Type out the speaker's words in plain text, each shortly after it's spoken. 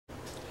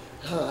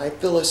Hi,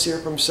 Phyllis here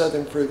from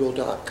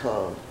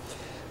southernfrugal.com.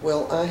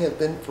 Well, I have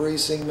been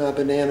freezing my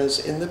bananas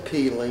in the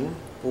peeling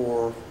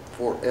for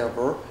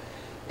forever,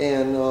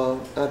 and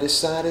I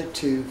decided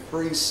to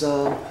freeze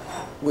some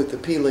with the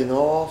peeling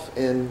off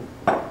and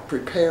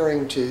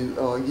preparing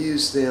to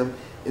use them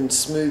in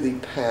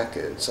smoothie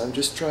packets. I'm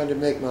just trying to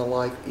make my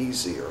life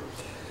easier.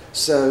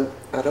 So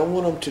I don't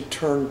want them to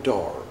turn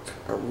dark.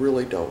 I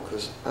really don't,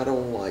 because I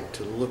don't like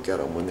to look at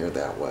them when they're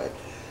that way.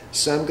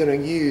 So I'm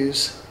going to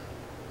use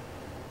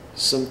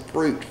some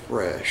fruit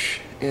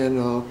fresh, and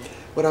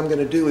what I'm going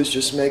to do is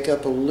just make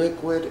up a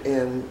liquid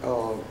and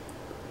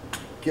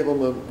give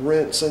them a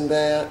rinse in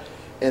that,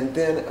 and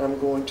then I'm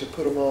going to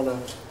put them on a,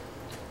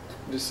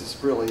 this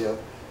is really a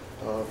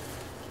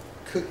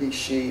cookie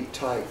sheet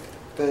type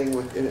thing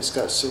with, and it's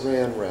got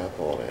saran wrap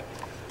on it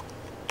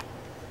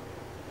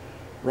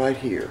right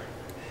here.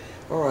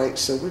 Alright,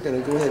 so we're going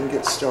to go ahead and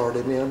get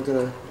started. Now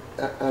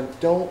I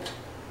don't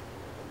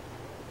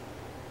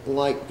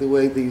like the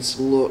way these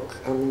look.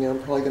 I mean, I'm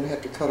probably going to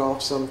have to cut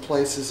off some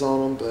places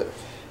on them, but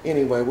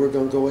anyway, we're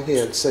going to go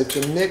ahead. So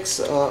to mix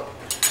up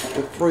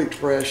the fruit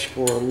fresh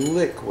for a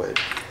liquid,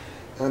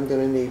 I'm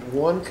going to need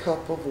 1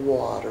 cup of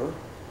water,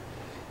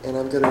 and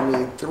I'm going to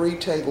need 3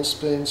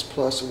 tablespoons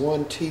plus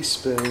 1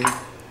 teaspoon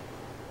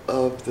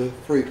of the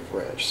fruit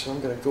fresh. So I'm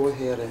going to go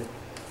ahead and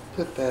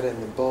put that in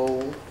the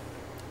bowl.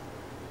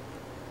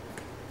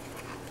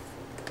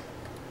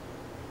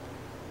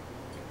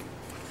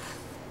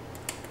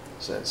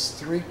 So that's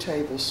 3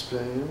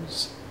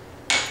 tablespoons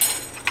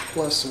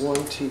plus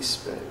 1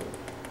 teaspoon.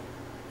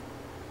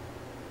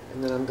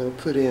 And then I'm going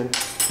to put in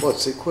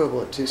what's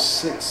equivalent to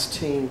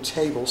 16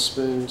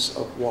 tablespoons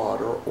of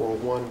water, or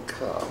 1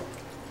 cup.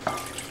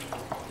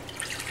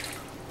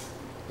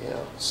 Yeah,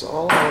 so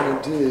all I'm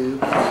going to do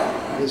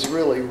is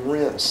really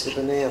rinse the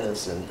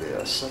bananas in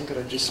this. So I'm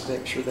going to just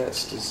make sure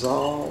that's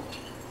dissolved.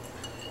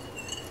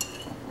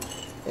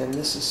 And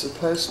this is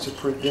supposed to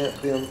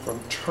prevent them from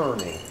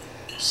turning.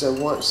 So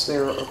once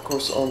they're, of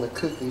course, on the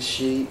cookie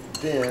sheet,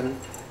 then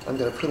I'm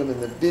going to put them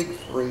in the big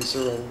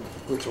freezer,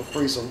 which will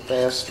freeze them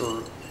faster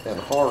and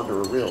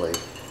harder, really,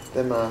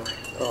 than my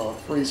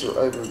freezer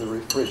over the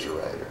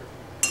refrigerator.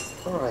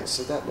 Alright,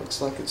 so that looks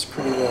like it's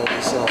pretty well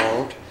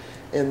dissolved.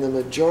 And the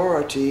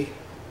majority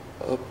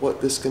of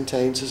what this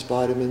contains is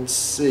vitamin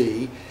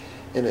C,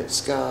 and it's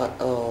got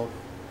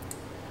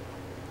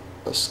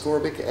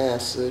ascorbic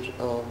acid,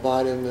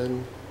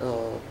 vitamin,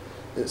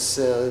 it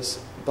says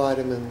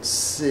vitamin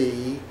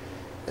C,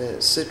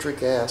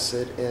 citric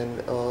acid,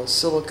 and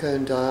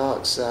silicone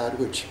dioxide,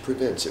 which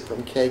prevents it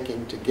from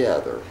caking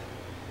together.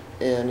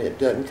 And it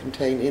doesn't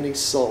contain any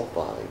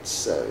sulfites,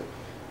 so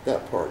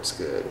that part's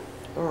good.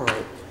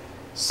 Alright,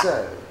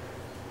 so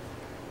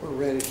we're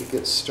ready to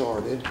get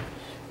started.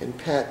 And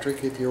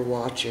Patrick, if you're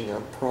watching,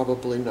 I'm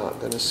probably not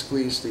going to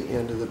squeeze the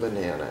end of the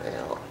banana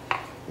out.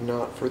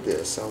 Not for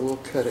this. I will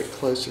cut it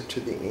closer to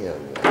the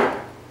end though.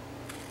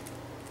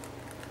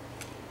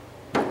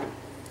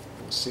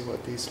 See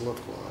what these look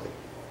like.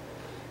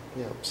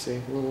 Yep,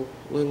 see,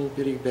 little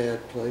bitty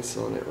bad place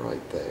on it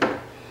right there.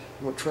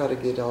 I'm going to try to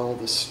get all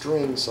the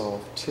strings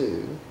off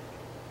too,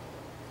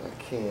 if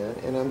I can,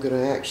 and I'm going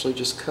to actually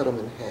just cut them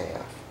in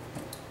half.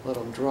 Let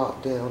them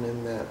drop down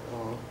in that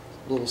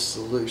little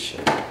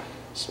solution.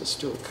 So let's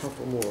do a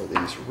couple more of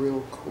these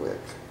real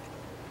quick.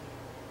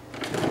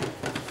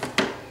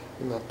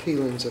 And my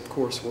peelings, of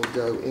course, will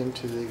go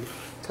into the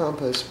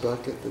compost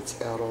bucket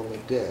that's out on the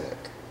deck.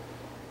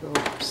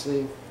 Oh,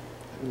 see?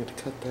 I'm going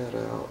to cut that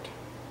out.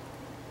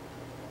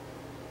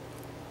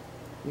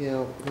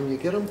 Yeah, when you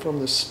get them from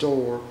the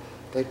store,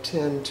 they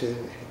tend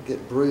to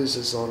get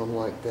bruises on them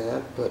like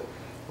that, but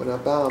when I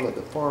buy them at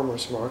the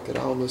farmer's market,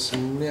 I almost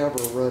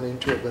never run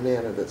into a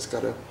banana that's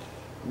got a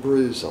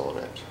bruise on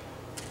it,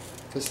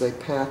 because they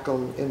pack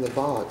them in the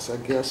box, I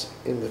guess,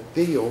 in the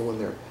field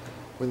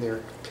when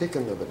they're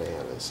picking the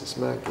bananas, is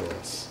my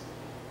guess.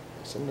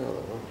 There's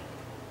another one.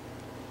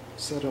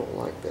 So I don't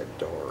like that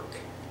dark.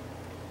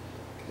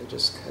 Okay,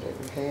 just cut it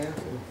in half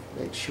and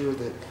make sure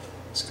that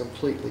it's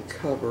completely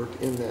covered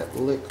in that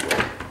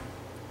liquid.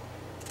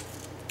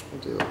 I'll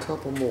do a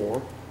couple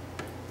more.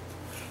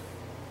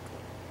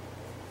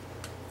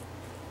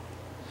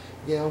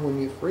 Yeah,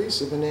 when you freeze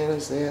the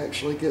bananas, they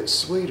actually get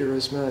sweeter,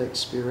 is my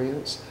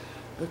experience.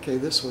 Okay,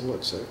 this one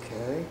looks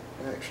okay.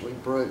 It actually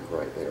broke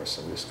right there,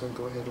 so I'm just going to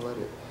go ahead and let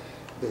it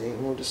be.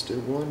 And we'll just do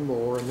one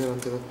more, and then I'm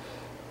going to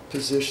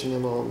position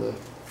them on the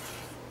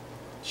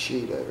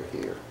sheet over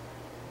here,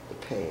 the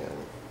pan.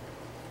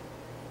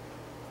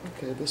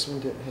 Okay, this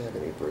one didn't have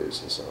any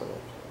bruises on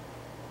it.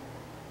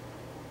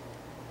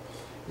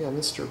 Yeah,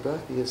 Mr.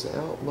 Bucky is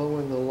out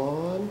mowing the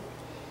lawn,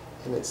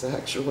 and it's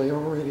actually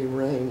already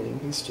raining.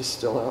 He's just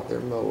still out there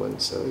mowing,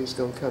 so he's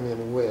going to come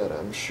in wet,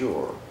 I'm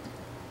sure.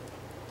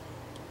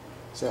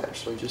 It's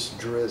actually just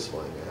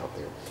drizzling out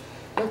there.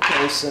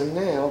 Okay, so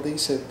now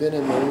these have been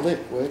in the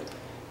liquid,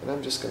 and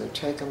I'm just going to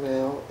take them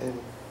out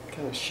and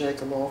kind of shake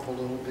them off a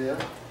little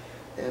bit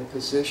and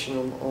position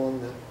them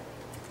on the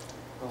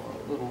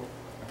little,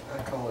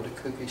 I call it a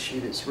cookie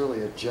sheet. It's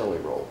really a jelly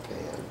roll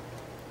pan.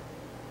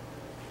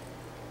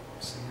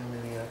 See how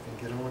many I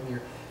can get on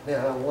here.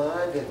 Now I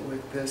lined it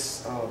with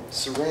this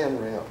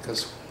saran wrap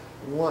because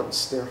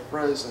once they're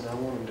frozen I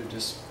want them to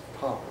just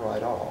pop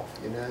right off,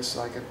 you know,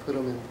 so I can put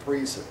them in the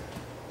freezer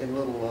in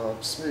little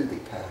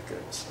smoothie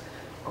packets.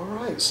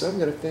 Alright, so I'm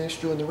going to finish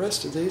doing the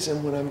rest of these,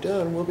 and when I'm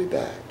done we'll be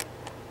back.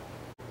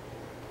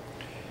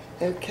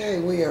 Okay,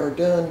 we are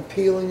done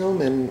peeling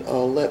them and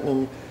letting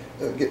them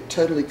get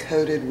totally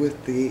coated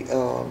with the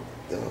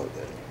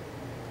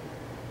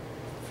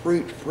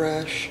Fruit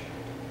Fresh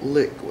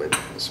liquid.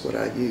 That's what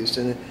I used,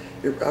 and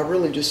I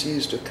really just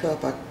used a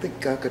cup. I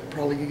think I could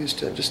probably use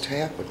just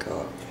half a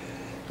cup.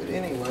 But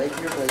anyway,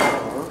 here they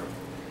are,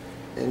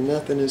 and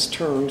nothing has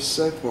turned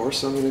so far,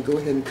 so I'm going to go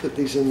ahead and put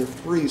these in the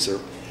freezer.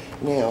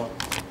 Now,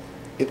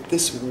 if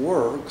this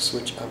works,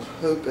 which I'm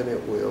hoping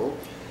it will,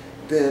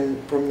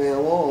 then from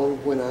now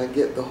on, when I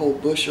get the whole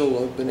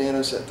bushel of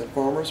bananas at the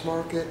farmer's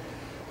market,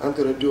 I'm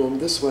going to do them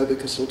this way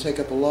because it'll take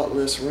up a lot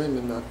less room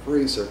in my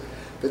freezer.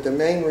 But the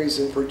main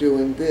reason for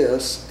doing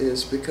this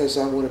is because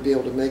I want to be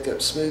able to make up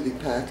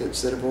smoothie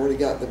packets that have already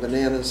got the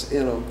bananas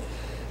in them.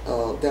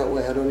 That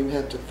way I don't even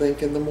have to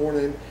think in the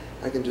morning.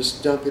 I can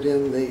just dump it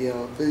in the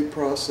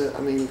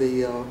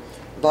the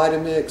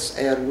Vitamix,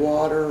 add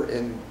water,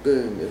 and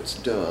boom, it's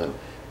done.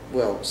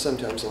 Well,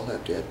 sometimes I'll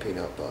have to add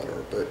peanut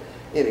butter, but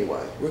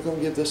anyway, we're going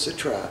to give this a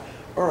try.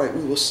 Alright,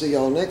 we will see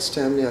y'all next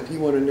time. Now, if you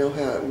want to know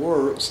how it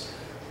works,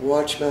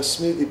 watch my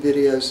smoothie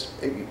videos.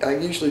 I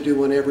usually do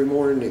one every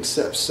morning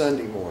except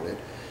Sunday morning,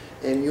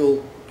 and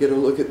you'll get a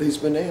look at these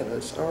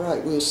bananas.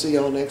 Alright, we'll see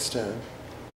y'all next time.